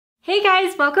Hey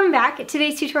guys, welcome back.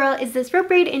 Today's tutorial is this rope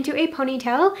braid into a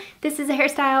ponytail. This is a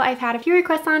hairstyle I've had a few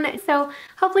requests on, so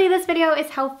hopefully this video is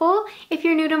helpful. If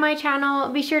you're new to my channel,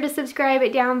 be sure to subscribe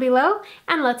down below,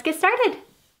 and let's get started.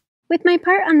 With my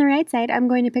part on the right side, I'm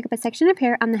going to pick up a section of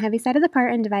hair on the heavy side of the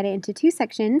part and divide it into two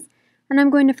sections, and I'm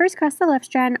going to first cross the left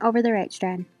strand over the right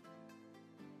strand.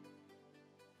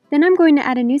 Then I'm going to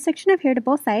add a new section of hair to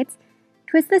both sides,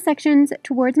 twist the sections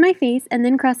towards my face, and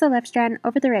then cross the left strand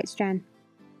over the right strand.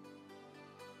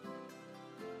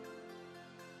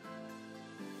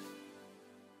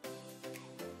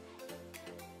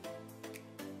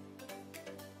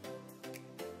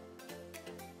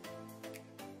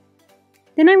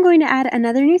 Then I'm going to add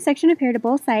another new section of hair to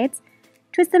both sides,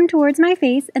 twist them towards my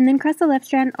face, and then cross the left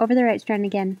strand over the right strand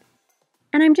again.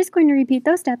 And I'm just going to repeat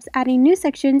those steps, adding new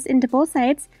sections into both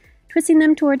sides, twisting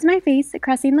them towards my face,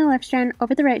 crossing the left strand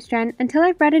over the right strand until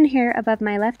I've brought in hair above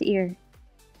my left ear.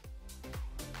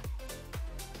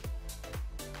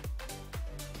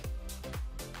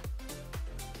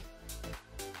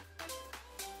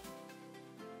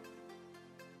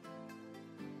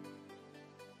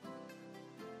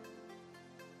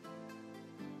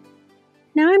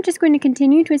 Now I'm just going to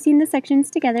continue twisting the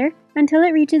sections together until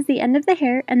it reaches the end of the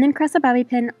hair and then cross a bobby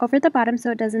pin over the bottom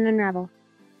so it doesn't unravel.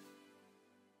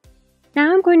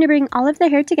 Now I'm going to bring all of the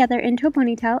hair together into a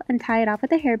ponytail and tie it off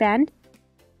with a hairband.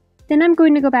 Then I'm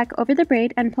going to go back over the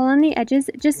braid and pull on the edges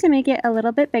just to make it a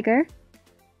little bit bigger.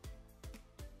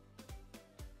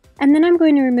 And then I'm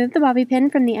going to remove the bobby pin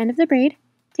from the end of the braid,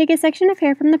 take a section of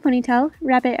hair from the ponytail,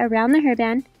 wrap it around the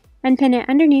hairband, and pin it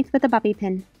underneath with a bobby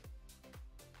pin.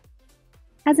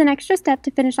 As an extra step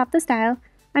to finish off the style,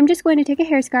 I'm just going to take a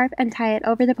hair scarf and tie it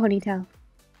over the ponytail.